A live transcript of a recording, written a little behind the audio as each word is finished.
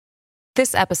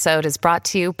This episode is brought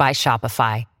to you by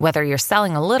Shopify. Whether you're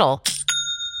selling a little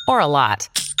or a lot,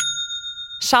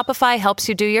 Shopify helps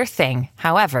you do your thing,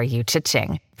 however you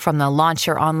cha-ching. From the launch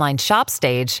your online shop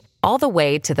stage, all the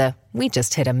way to the we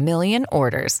just hit 1 million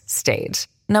orders stage.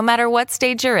 No matter what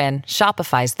stage you're in,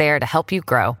 Shopify's there to help you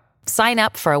grow. Sign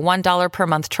up for a $1 per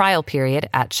month trial period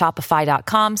at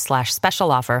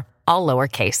shopify.com/special offer, all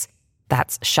lowercase.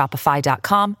 That's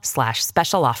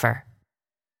shopify.com/special offer.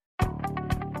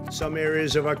 Some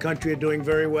areas of our country are doing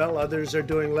very well, others are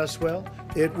doing less well.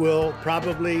 It will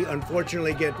probably,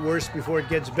 unfortunately, get worse before it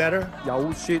gets better.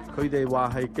 有說佢哋話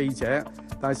係記者，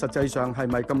但係實際上係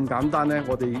咪咁簡單呢？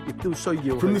我哋亦都需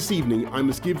要。From this evening, I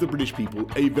must give the British people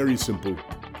a very simple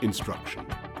instruction.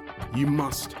 You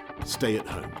must stay at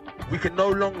home. We can no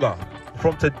longer,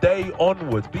 from today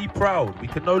onwards, be proud. We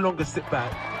can no longer sit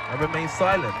back and remain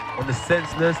silent on the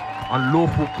senseless,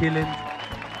 unlawful killings,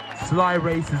 sly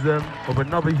racism of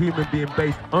another human being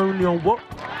based only on what?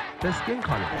 Their skin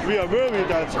colour. We are worried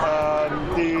that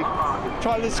the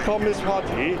Chinese Communist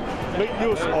Party make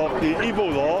use of the evil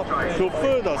law to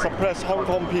further suppress Hong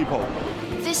Kong people.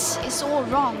 This is all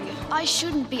wrong. I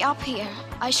shouldn't be up here.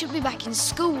 I should be back in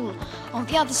school on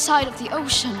the other side of the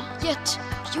ocean. Yet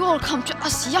you all come to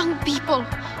us young people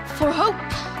for hope.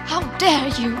 How dare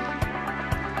you?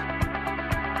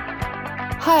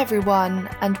 Hi everyone,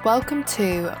 and welcome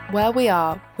to Where We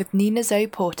Are with Nina Zoe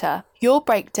Porter, your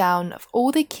breakdown of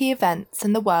all the key events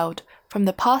in the world from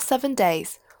the past 7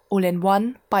 days, all in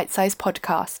one bite-sized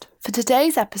podcast. For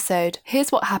today's episode,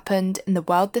 here's what happened in the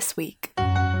world this week.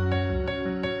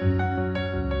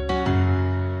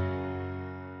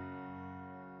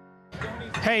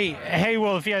 Hey,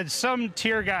 Wolf, yeah, some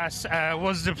tear gas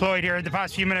was deployed here in the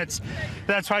past few minutes.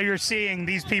 That's why you're seeing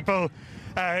these people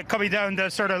coming down, the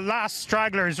sort of last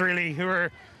stragglers, really, who are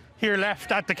here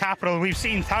left at the Capitol. We've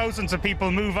seen thousands of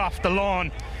people move off the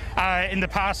lawn in the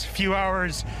past few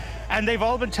hours, and they've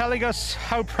all been telling us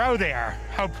how proud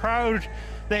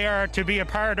they are to be a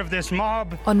part of this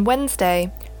mob. On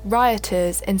Wednesday,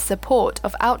 rioters in support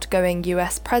of outgoing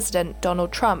US President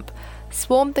Donald Trump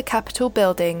swarmed the Capitol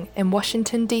building in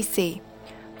Washington, D.C.,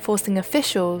 forcing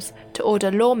officials to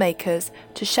order lawmakers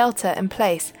to shelter in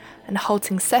place and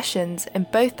halting sessions in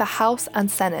both the House and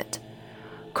Senate.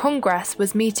 Congress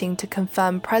was meeting to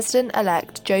confirm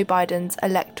President-elect Joe Biden's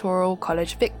Electoral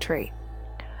College victory.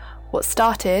 What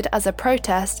started as a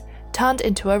protest turned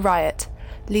into a riot,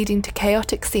 leading to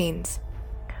chaotic scenes.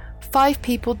 5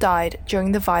 people died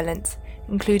during the violence,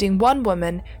 including one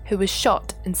woman who was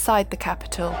shot inside the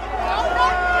Capitol.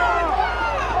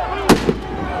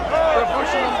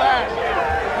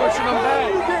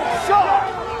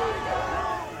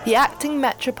 The acting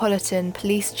Metropolitan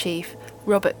Police Chief,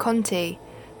 Robert Conti,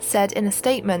 said in a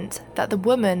statement that the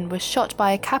woman was shot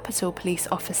by a Capitol police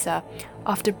officer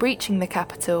after breaching the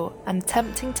Capitol and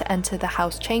attempting to enter the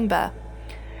House chamber.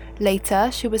 Later,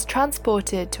 she was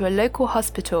transported to a local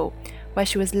hospital where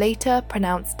she was later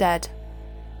pronounced dead.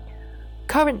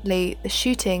 Currently, the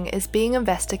shooting is being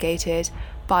investigated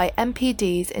by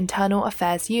MPD's Internal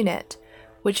Affairs Unit,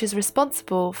 which is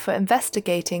responsible for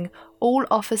investigating all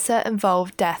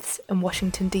officer-involved deaths in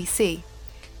Washington, D.C.,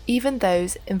 even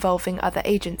those involving other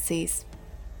agencies.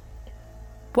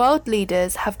 World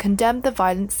leaders have condemned the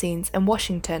violent scenes in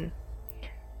Washington.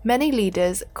 Many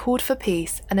leaders called for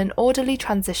peace and an orderly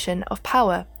transition of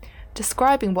power,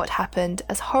 describing what happened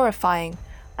as horrifying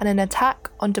and an attack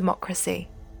on democracy.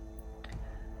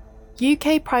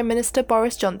 UK Prime Minister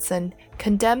Boris Johnson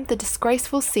condemned the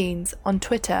disgraceful scenes on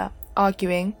Twitter,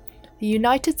 arguing, "The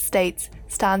United States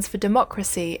stands for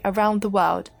democracy around the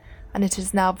world, and it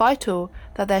is now vital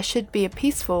that there should be a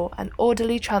peaceful and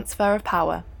orderly transfer of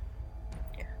power."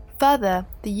 Further,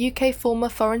 the UK former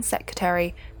Foreign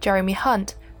Secretary Jeremy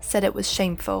Hunt said it was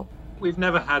shameful. We've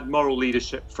never had moral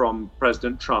leadership from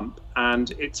President Trump,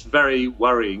 and it's very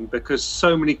worrying because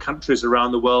so many countries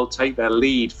around the world take their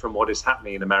lead from what is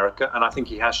happening in America, and I think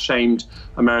he has shamed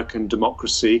American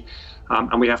democracy,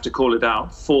 and we have to call it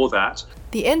out for that.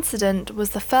 The incident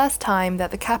was the first time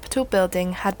that the Capitol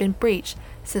building had been breached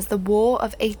since the War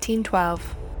of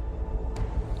 1812.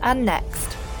 And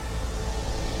next.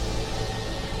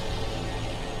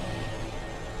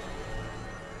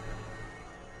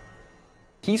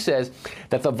 He says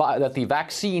that the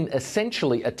vaccine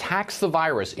essentially attacks the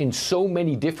virus in so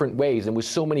many different ways and with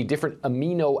so many different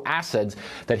amino acids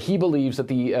that he believes that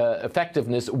the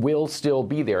effectiveness will still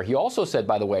be there. He also said,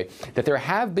 by the way, that there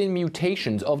have been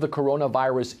mutations of the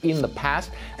coronavirus in the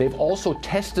past. They've also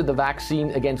tested the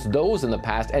vaccine against those in the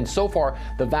past, and so far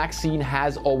the vaccine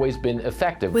has always been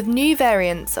effective. With new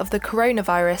variants of the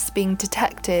coronavirus being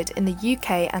detected in the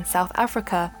UK and South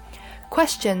Africa,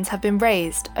 questions have been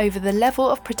raised over the level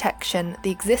of protection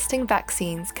the existing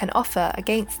vaccines can offer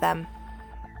against them.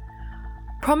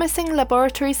 Promising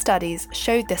laboratory studies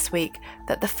showed this week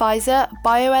that the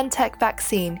Pfizer-BioNTech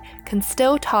vaccine can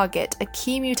still target a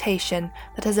key mutation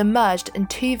that has emerged in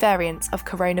 2 variants of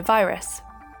coronavirus.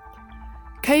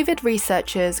 COVID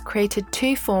researchers created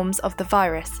 2 forms of the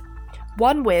virus,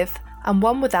 one with and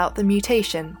one without the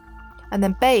mutation, and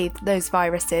then bathed those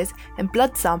viruses in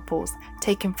blood samples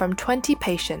taken from 20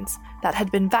 patients that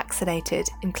had been vaccinated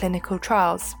in clinical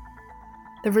trials.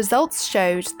 The results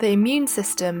showed the immune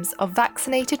systems of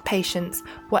vaccinated patients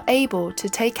were able to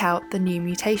take out the new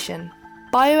mutation.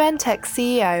 BioNTech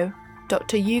CEO,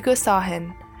 Dr. Ugur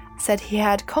Sahin, said he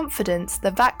had confidence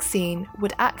the vaccine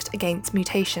would act against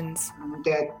mutations.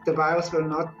 That the virus will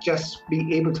not just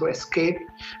be able to escape,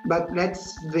 but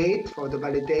let's wait for the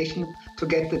validation to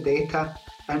get the data,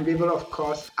 and we will of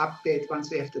course update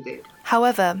once we have the data.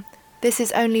 However, this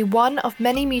is only one of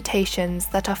many mutations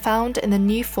that are found in the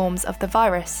new forms of the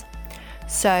virus.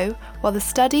 So, while the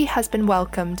study has been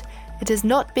welcomed, it is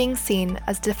not being seen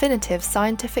as definitive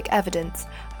scientific evidence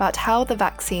about how the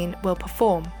vaccine will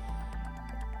perform.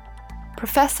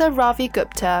 Professor Ravi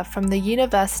Gupta from the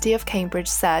University of Cambridge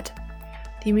said,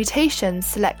 "The mutation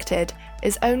selected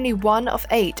is only one of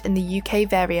 8 in the UK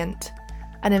variant,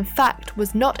 and in fact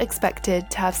was not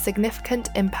expected to have significant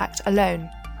impact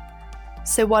alone.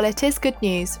 So while it is good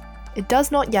news, it does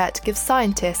not yet give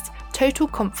scientists total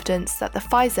confidence that the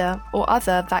Pfizer or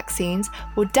other vaccines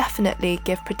will definitely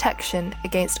give protection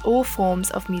against all forms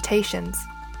of mutations."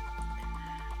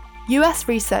 US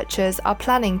researchers are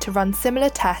planning to run similar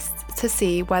tests to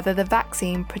see whether the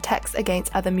vaccine protects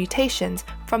against other mutations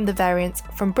from the variants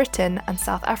from Britain and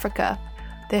South Africa.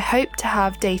 They hope to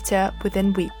have data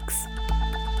within weeks.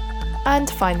 And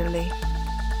finally,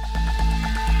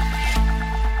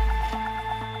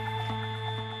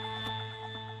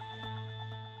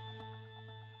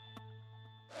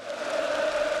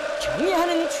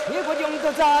 경의하는 최고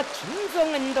영도자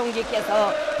김정은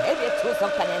동지께서 대대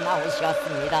추석단에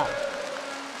나오셨습니다.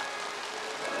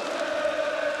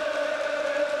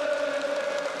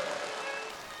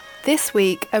 this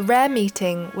week a rare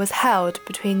meeting was held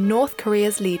between North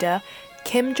Korea's leader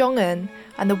Kim Jong-un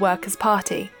and the Workers'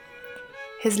 Party.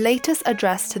 His latest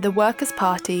address to the Workers'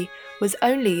 Party was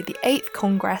only the 8th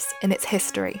Congress in its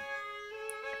history.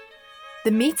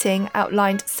 The meeting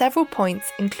outlined several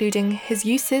points including his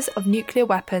uses of nuclear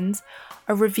weapons,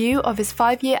 a review of his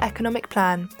 5-year economic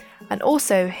plan, and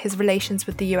also his relations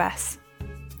with the US.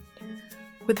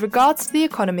 With regards to the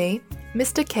economy,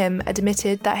 Mr. Kim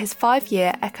admitted that his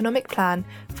 5-year economic plan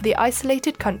for the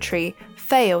isolated country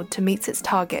failed to meet its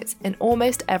targets in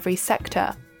almost every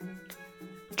sector.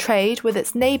 Trade with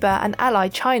its neighbour and ally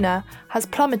China has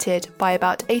plummeted by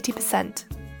about 80%.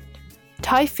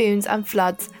 Typhoons and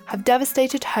floods have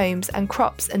devastated homes and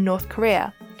crops in North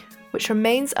Korea, which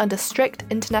remains under strict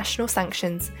international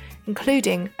sanctions,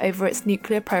 including over its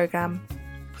nuclear program.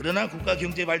 그러나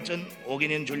국가경제발전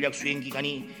 5개년 전략 수행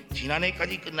기간이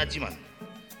지난해까지 끝났지만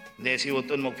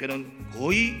내세웠던 목표는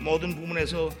거의 모든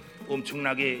부문에서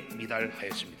엄청나게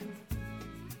미달하였습니다.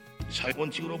 사회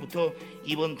원칙으로부터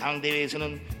이번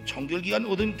당대회에서는 총결기간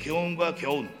얻은 교훈과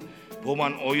교훈,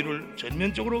 범한 오류를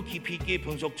전면적으로 깊이 있게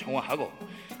분석 정화하고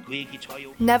그에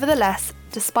기초하여 Nevertheless,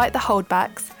 despite the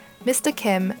holdbacks, Mr.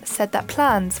 Kim said that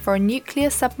plans for a nuclear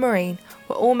submarine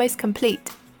were almost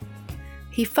complete.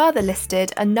 He further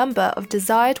listed a number of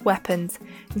desired weapons,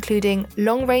 including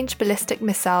long-range ballistic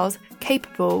missiles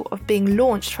capable of being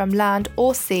launched from land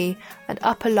or sea and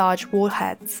upper large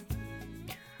warheads.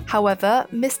 However,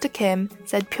 Mr. Kim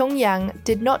said Pyongyang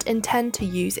did not intend to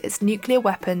use its nuclear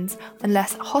weapons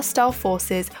unless hostile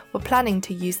forces were planning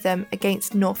to use them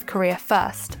against North Korea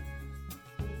first.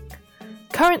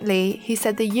 Currently, he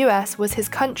said the US was his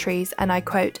country's, and I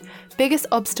quote, biggest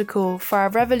obstacle for our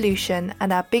revolution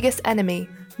and our biggest enemy,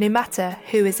 no matter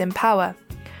who is in power.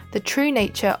 The true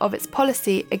nature of its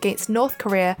policy against North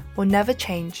Korea will never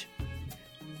change.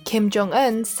 Kim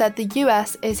Jong-un said the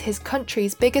US is his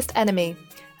country's biggest enemy,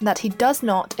 and that he does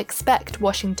not expect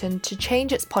Washington to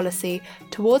change its policy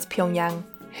towards Pyongyang,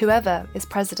 whoever is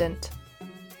president.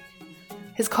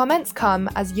 His comments come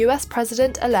as US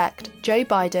President-elect Joe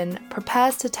Biden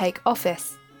prepares to take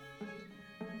office.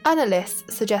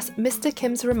 Analysts suggest Mr.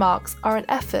 Kim's remarks are an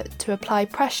effort to apply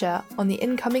pressure on the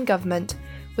incoming government,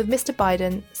 with Mr.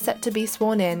 Biden set to be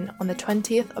sworn in on the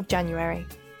 20th of January.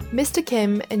 Mr.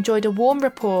 Kim enjoyed a warm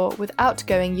rapport with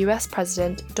outgoing US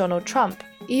President Donald Trump,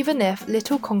 even if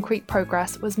little concrete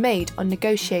progress was made on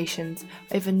negotiations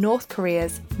over North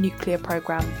Korea's nuclear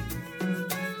program.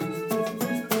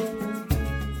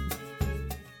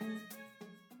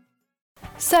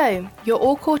 So, you're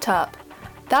all caught up.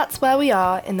 That's where we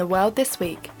are in the world this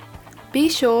week. Be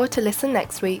sure to listen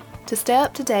next week to stay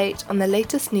up to date on the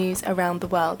latest news around the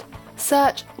world.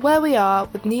 Search Where We Are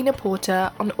with Nina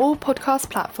Porter on all podcast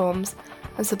platforms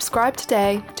and subscribe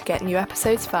today to get new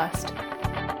episodes first.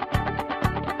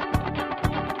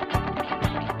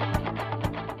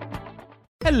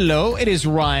 Hello, it is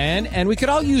Ryan, and we could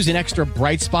all use an extra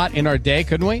bright spot in our day,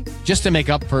 couldn't we? Just to make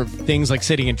up for things like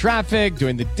sitting in traffic,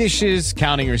 doing the dishes,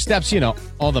 counting your steps,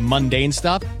 all the mundane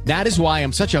stuff. That is why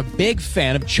I'm such a big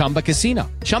fan of Chumba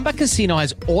Casino. Chumba Casino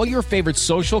has all your favorite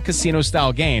social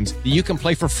casino-style games that you can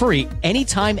play for free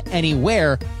anytime,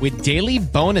 anywhere with daily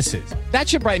bonuses. That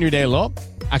should brighten your day a little.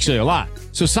 Actually, a lot.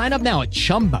 So sign up now at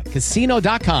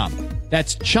ChumbaCasino.com.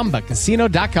 That's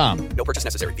ChumbaCasino.com. No purchase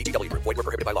necessary. VGW Group. Void where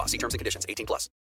prohibited by law. See terms and conditions. 18+.